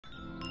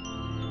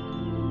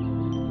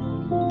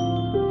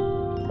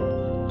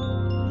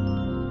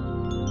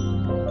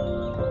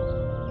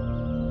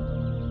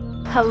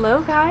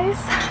Hello guys,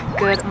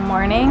 good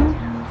morning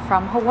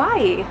from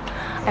Hawaii.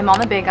 I'm on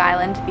the Big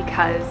Island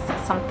because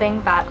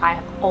something that I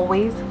have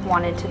always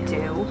wanted to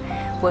do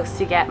was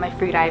to get my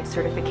freedive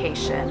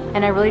certification.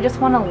 And I really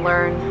just want to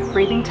learn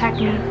breathing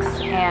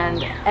techniques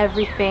and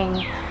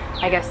everything,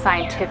 I guess,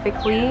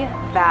 scientifically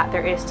that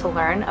there is to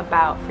learn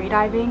about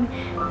freediving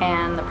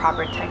and the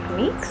proper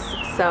techniques.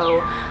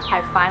 So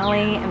I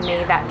finally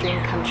made that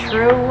dream come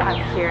true.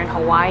 I'm here in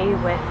Hawaii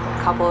with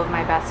a couple of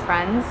my best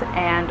friends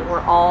and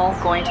we're all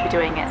going to be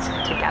doing it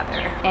together.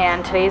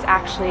 And today is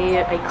actually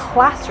a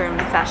classroom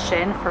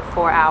session for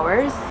 4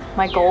 hours.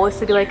 My goal is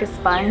to be like a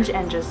sponge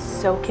and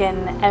just soak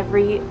in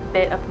every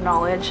bit of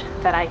knowledge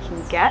that I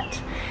can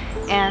get.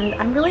 And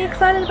I'm really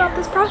excited about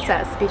this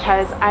process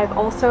because I've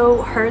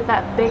also heard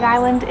that Big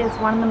Island is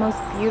one of the most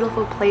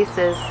beautiful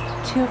places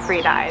to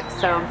freedive.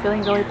 So I'm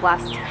feeling really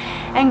blessed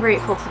and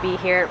grateful to be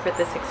here for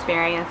this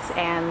experience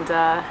and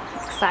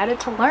excited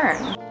to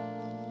learn.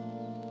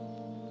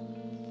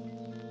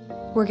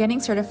 We're getting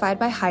certified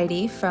by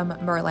Heidi from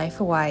Merlife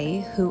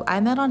Hawaii, who I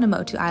met on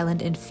Omotu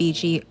Island in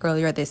Fiji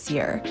earlier this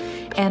year.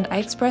 And I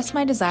expressed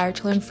my desire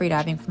to learn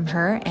freediving from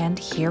her, and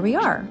here we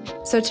are.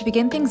 So to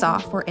begin things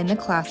off, we're in the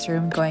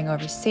classroom going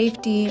over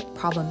safety,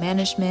 problem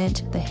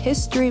management, the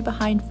history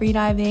behind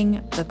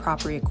freediving, the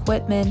proper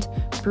equipment,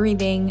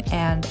 breathing,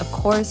 and of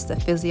course the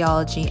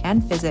physiology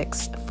and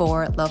physics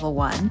for level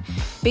 1,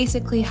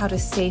 basically how to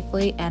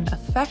safely and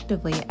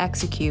effectively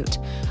execute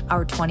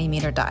our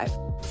 20-meter dive.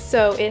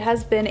 So it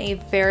has been a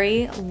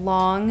very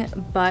long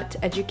but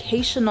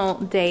educational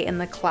day in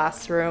the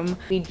classroom.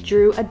 We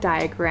drew a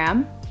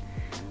diagram,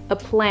 a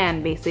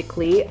plan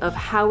basically, of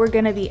how we're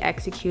going to be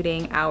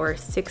executing our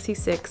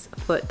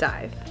 66-foot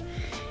dive.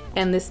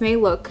 And this may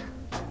look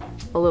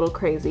a little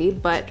crazy,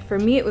 but for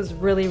me it was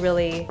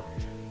really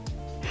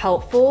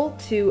helpful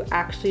to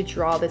actually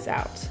draw this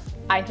out.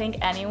 I think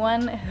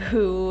anyone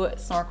who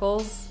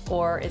snorkels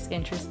or is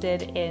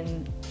interested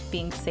in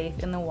being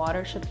safe in the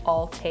water should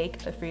all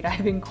take a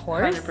freediving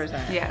course.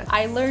 100%. Yes.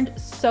 I learned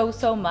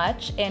so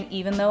much, and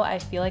even though I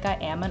feel like I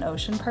am an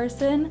ocean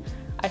person,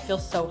 I feel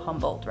so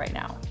humbled right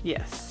now.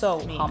 Yes. So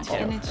humbled. Too.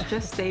 And it's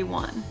just day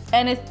 1.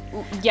 And it's,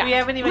 yeah. We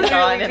haven't even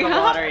gone in the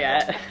water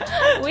yet.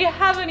 We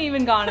haven't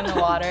even gone in the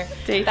water.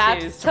 Day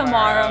That's 2's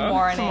tomorrow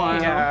morning,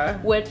 Yeah.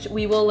 which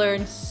we will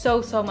learn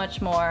so much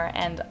more.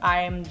 And I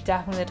am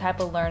definitely the type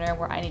of learner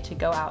where I need to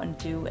go out and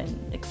do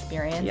and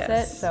experience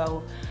it.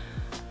 So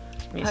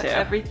me Put too.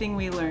 everything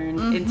we learn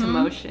into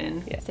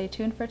motion. yeah. Stay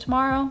tuned for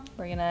tomorrow.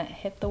 We're gonna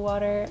hit the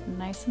water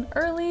nice and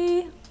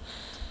early.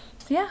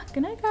 So yeah,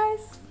 good night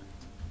guys.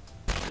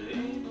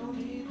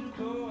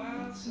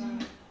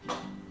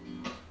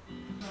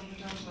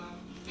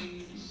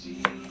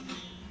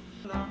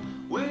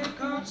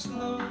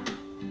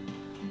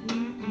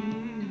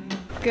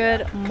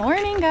 Good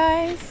morning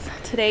guys.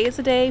 Today is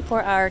the day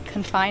for our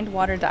confined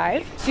water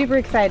dive. Super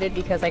excited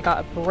because I got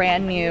a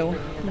brand new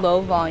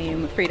low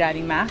volume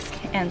freediving mask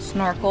and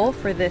snorkel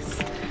for this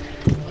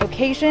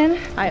occasion.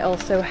 I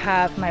also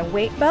have my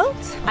weight belt.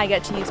 I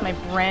get to use my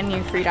brand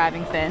new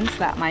freediving fins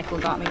that Michael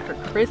got me for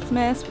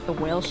Christmas with the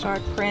whale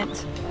shark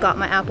print. Got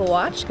my Apple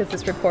Watch because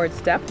this records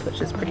depth,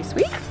 which is pretty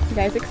sweet. You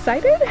guys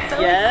excited?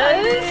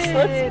 Yes.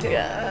 Let's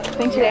go. I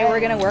think today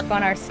we're gonna work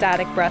on our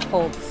static breath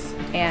holds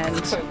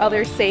and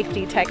other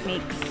safety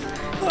techniques.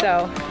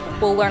 So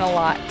we'll learn a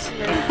lot.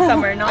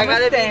 Summer, I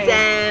gotta be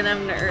zen.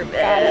 I'm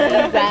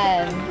nervous.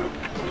 Zen.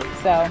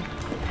 So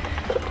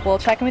we'll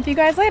check in with you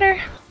guys later.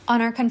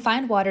 On our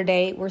confined water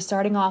day, we're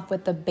starting off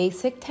with the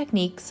basic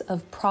techniques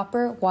of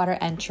proper water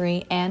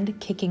entry and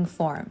kicking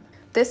form.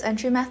 This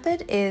entry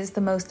method is the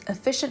most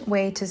efficient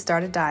way to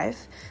start a dive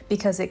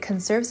because it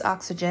conserves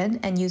oxygen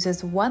and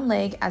uses one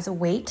leg as a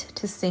weight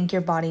to sink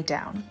your body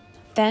down.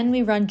 Then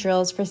we run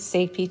drills for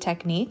safety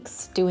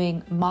techniques,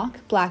 doing mock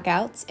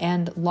blackouts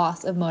and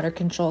loss of motor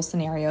control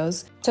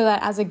scenarios, so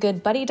that as a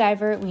good buddy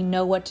diver, we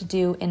know what to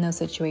do in those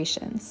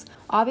situations.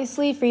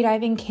 Obviously,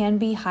 freediving can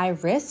be high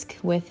risk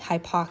with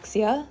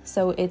hypoxia,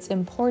 so it's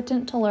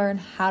important to learn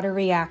how to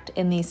react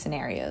in these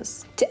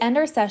scenarios. To end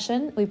our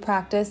session, we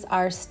practice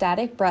our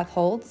static breath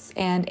holds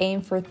and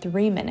aim for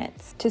 3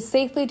 minutes. To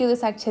safely do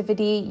this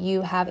activity,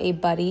 you have a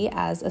buddy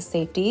as a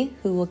safety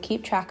who will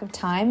keep track of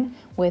time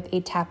with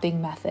a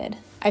tapping method.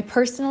 I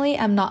personally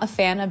am not a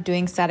fan of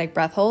doing static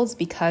breath holds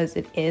because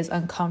it is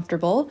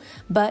uncomfortable,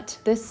 but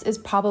this is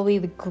probably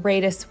the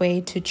greatest way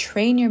to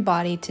train your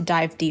body to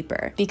dive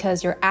deeper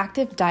because your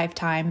active dive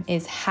time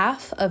is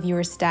half of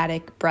your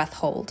static breath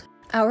hold.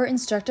 Our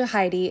instructor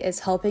Heidi is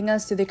helping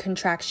us through the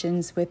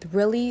contractions with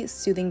really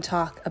soothing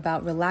talk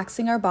about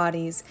relaxing our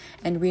bodies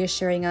and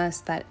reassuring us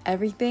that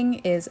everything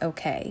is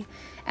okay.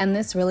 And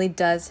this really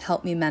does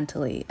help me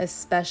mentally,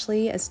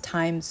 especially as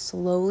time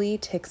slowly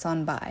ticks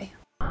on by.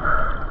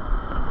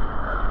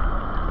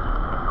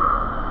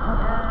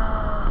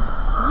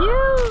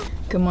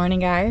 Good morning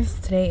guys.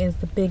 Today is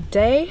the big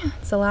day.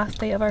 It's the last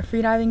day of our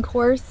freediving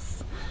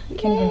course. You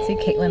can't even see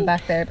Caitlin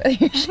back there, but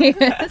here she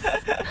is.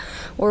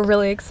 We're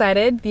really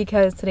excited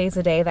because today's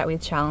the day that we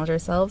challenge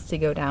ourselves to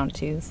go down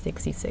to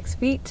 66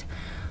 feet.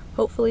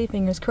 hopefully,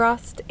 fingers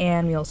crossed.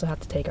 And we also have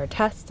to take our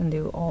test and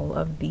do all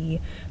of the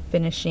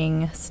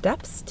finishing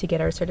steps to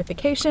get our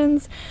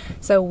certifications.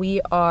 So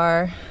we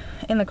are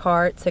in the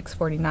car at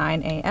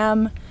 6:49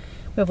 a.m.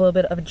 We have a little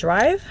bit of a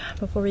drive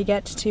before we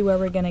get to where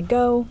we're gonna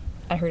go.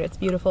 I heard it's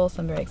beautiful,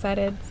 so I'm very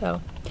excited.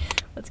 So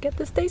let's get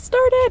this day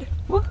started.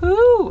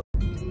 Woohoo!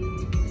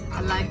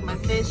 I like my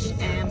fish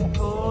and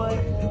pork.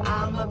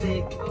 I'm a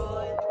big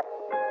boy.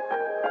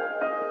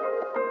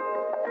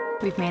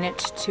 We've made it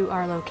to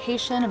our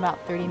location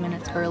about 30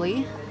 minutes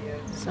early.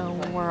 So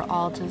we're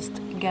all just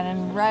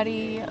getting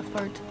ready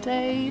for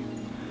today.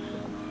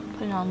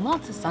 Putting on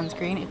lots of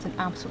sunscreen. It's an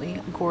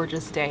absolutely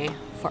gorgeous day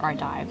for our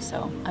dive,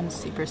 so I'm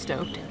super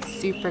stoked.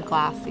 It's super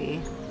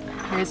glassy.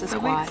 Here's the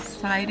squad. So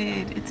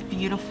excited. It's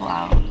beautiful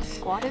out.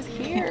 Squad is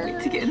Can't here.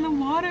 wait to get in the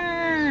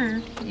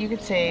water. You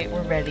could say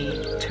we're ready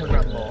to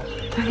rumble.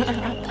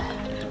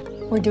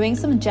 We're doing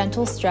some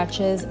gentle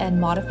stretches and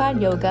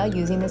modified yoga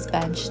using this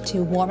bench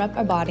to warm up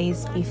our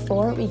bodies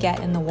before we get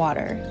in the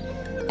water.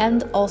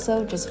 And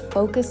also just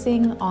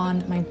focusing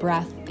on my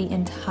breath the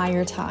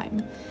entire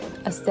time.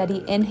 A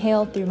steady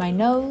inhale through my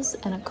nose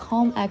and a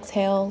calm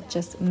exhale,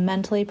 just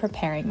mentally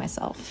preparing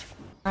myself.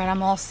 All right,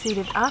 I'm all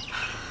suited up.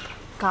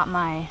 Got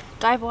my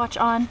dive watch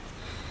on.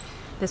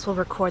 This will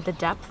record the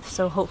depth,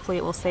 so hopefully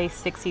it will say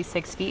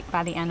 66 feet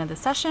by the end of the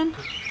session.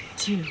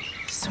 2,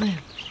 swim.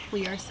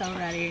 We are so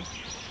ready.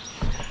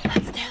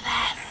 Let's do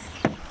this.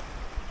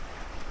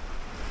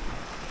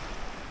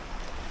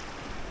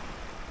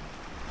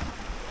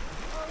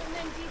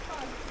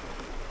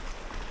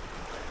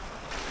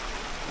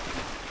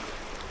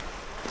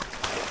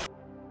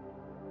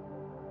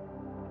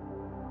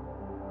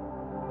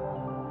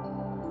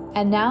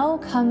 And now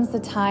comes the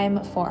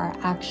time for our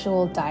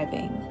actual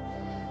diving.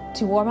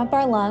 To warm up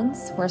our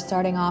lungs, we're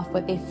starting off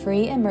with a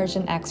free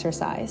immersion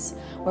exercise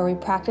where we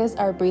practice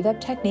our breathe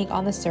up technique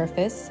on the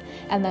surface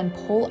and then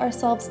pull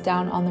ourselves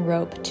down on the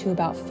rope to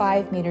about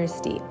 5 meters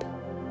deep.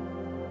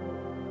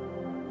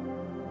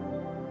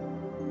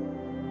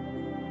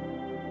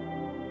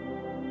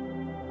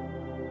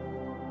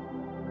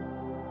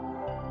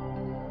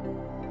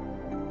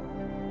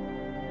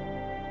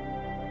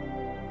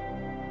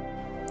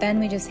 Then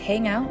we just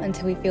hang out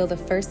until we feel the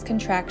first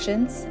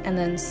contractions and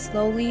then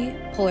slowly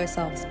pull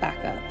ourselves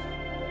back up.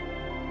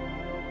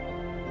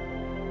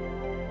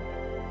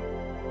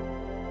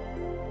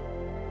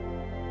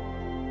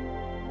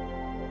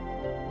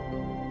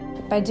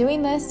 By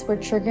doing this, we're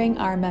triggering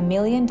our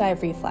mammalian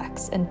dive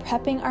reflex and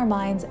prepping our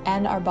minds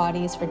and our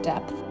bodies for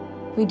depth.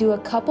 We do a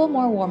couple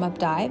more warm-up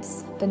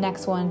dives, the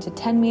next one to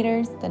 10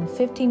 meters, then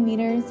 15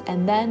 meters,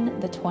 and then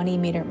the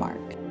 20-meter mark.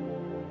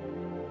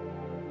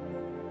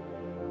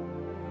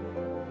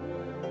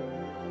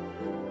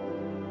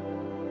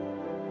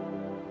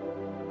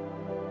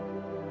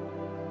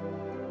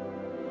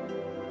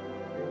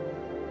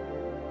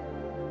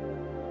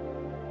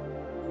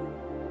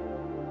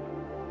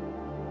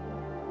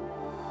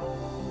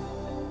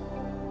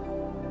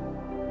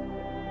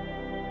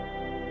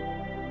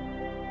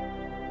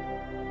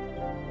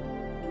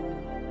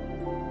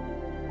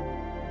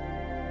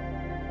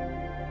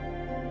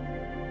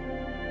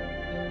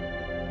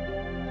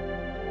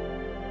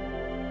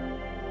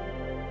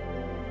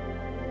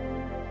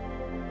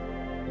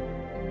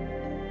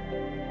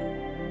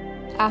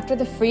 After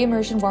the free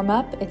immersion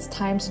warm-up, it's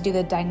time to do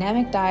the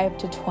dynamic dive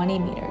to 20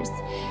 meters.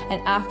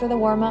 And after the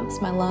warm-ups,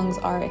 my lungs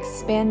are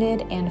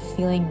expanded and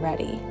feeling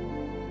ready.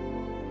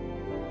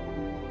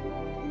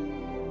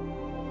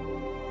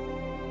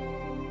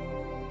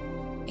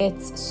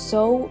 It's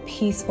so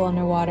peaceful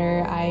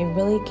underwater, I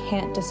really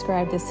can't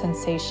describe this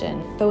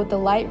sensation. But with the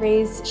light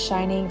rays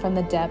shining from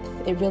the depth,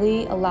 it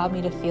really allowed me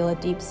to feel a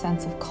deep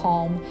sense of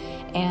calm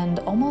and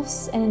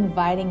almost an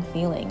inviting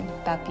feeling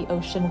that the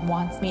ocean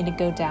wants me to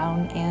go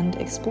down and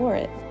explore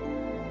it.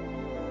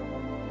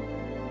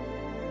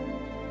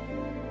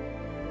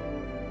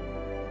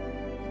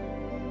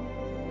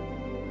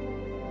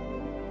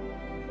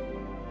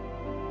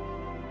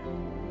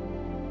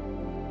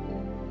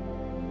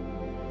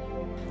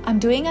 I'm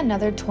doing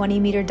another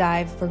 20-meter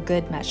dive for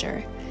good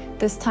measure,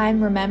 this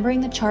time remembering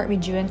the chart we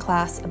drew in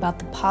class about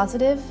the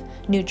positive,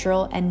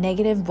 neutral, and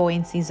negative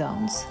buoyancy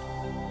zones.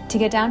 To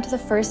get down to the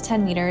first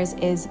 10 meters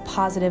is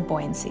positive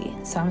buoyancy,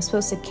 so I'm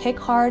supposed to kick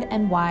hard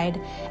and wide,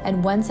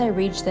 and once I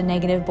reach the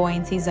negative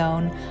buoyancy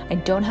zone, I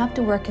don't have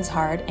to work as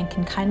hard and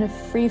can kind of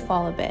free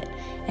fall a bit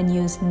and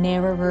use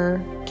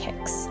narrower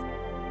kicks.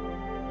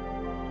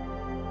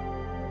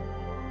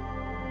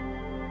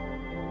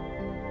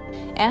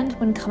 And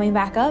when coming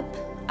back up,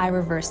 I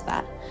reverse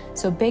that.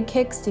 So big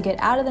kicks to get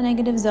out of the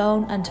negative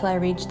zone until I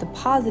reach the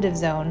positive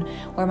zone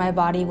where my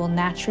body will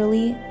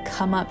naturally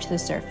come up to the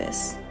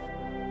surface.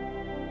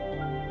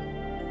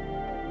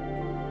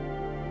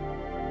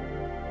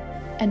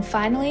 And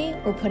finally,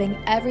 we're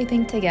putting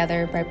everything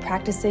together by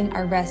practicing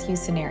our rescue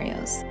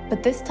scenarios,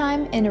 but this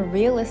time in a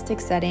realistic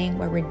setting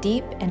where we're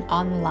deep and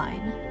on the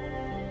line.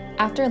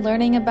 After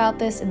learning about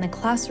this in the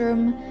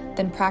classroom,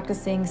 then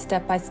practicing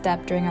step by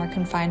step during our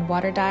confined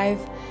water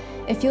dive,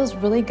 It feels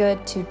really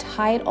good to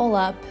tie it all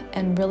up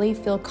and really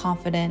feel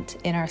confident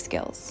in our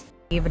skills.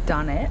 We've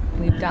done it.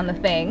 We've done the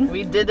thing.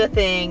 We did a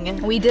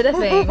thing. We did a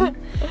thing.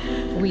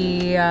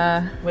 We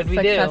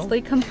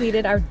successfully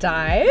completed our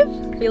dive.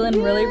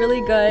 Feeling really, really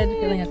good.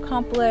 Feeling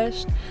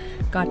accomplished.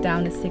 Got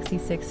down to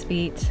 66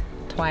 feet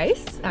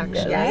twice,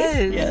 actually.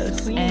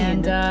 Yes.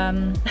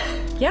 And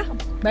yeah,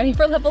 ready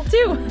for level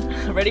 2.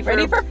 Ready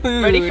for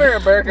food. Ready for a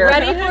burger.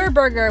 Ready for a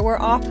burger. We're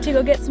off to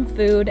go get some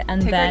food,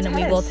 and Take our then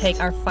we will test. take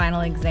our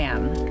final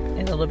exam.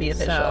 And it'll be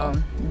official.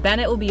 So then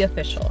it will be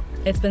official.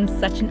 It's been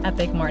such an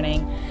epic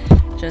morning.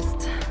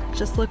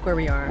 Just look where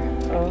we are.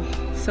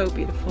 Oh, so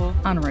beautiful.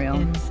 Unreal.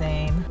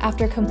 Insane.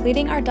 After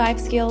completing our dive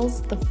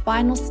skills, the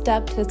final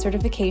step to the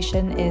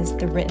certification is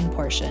the written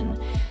portion.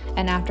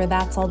 And after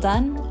that's all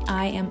done,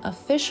 I am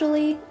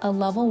officially a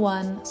level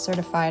 1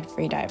 certified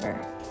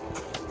freediver.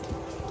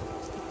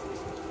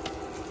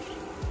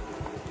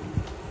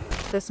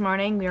 This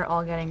morning, we are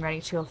all getting ready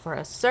to go for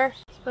a surf.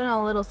 Put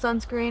on a little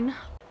sunscreen.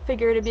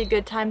 Figured it'd be a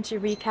good time to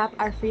recap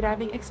our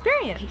freediving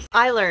experience.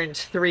 I learned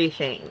 3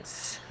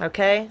 things,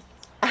 okay?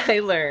 I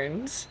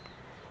learned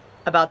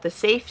about the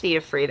safety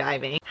of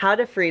freediving, how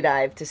to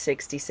freedive to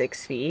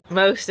 66 feet.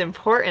 Most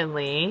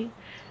importantly,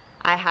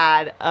 I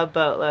had a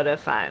boatload of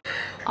fun.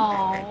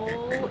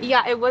 Oh,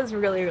 yeah, it was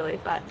really, really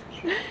fun.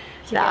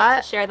 To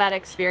That- share that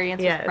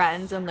experience Yes. with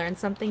friends and learn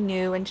something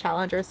new and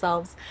challenge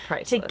ourselves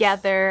Priceless.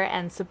 together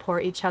and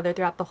support each other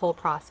throughout the whole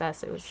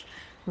process. It was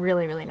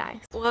really, really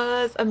nice. It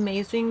was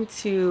amazing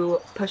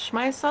to push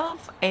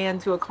myself and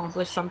to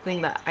accomplish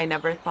something that I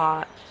never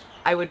thought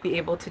I would be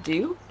able to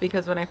do,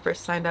 because when I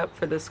first signed up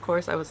for this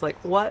course I was like,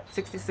 what,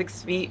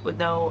 66 feet with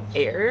no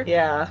air?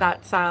 Yeah.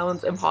 That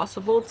sounds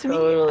impossible to me.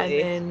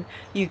 Totally. And then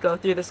you go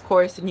through this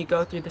course and you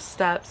go through the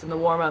steps and the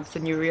warm-ups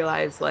and you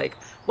realize like,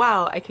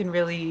 wow, I can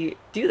really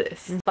do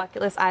this.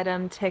 Bucket list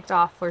item ticked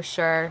off for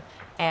sure,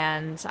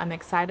 and I'm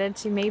excited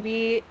to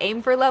maybe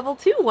aim for level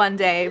 2 one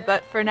day.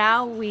 But for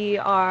now, we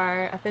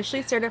are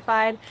officially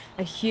certified.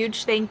 A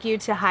huge thank you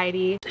to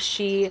Heidi.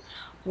 She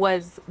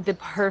was the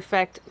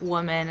perfect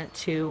woman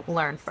to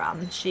learn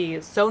from. She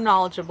is so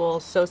knowledgeable,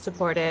 so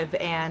supportive,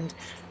 and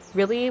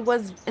really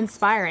was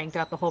inspiring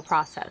throughout the whole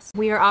process.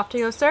 We are off to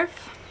go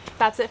surf.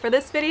 That's it for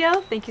this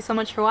video. Thank you so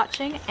much for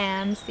watching,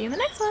 and see you in the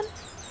next one.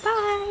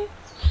 Bye!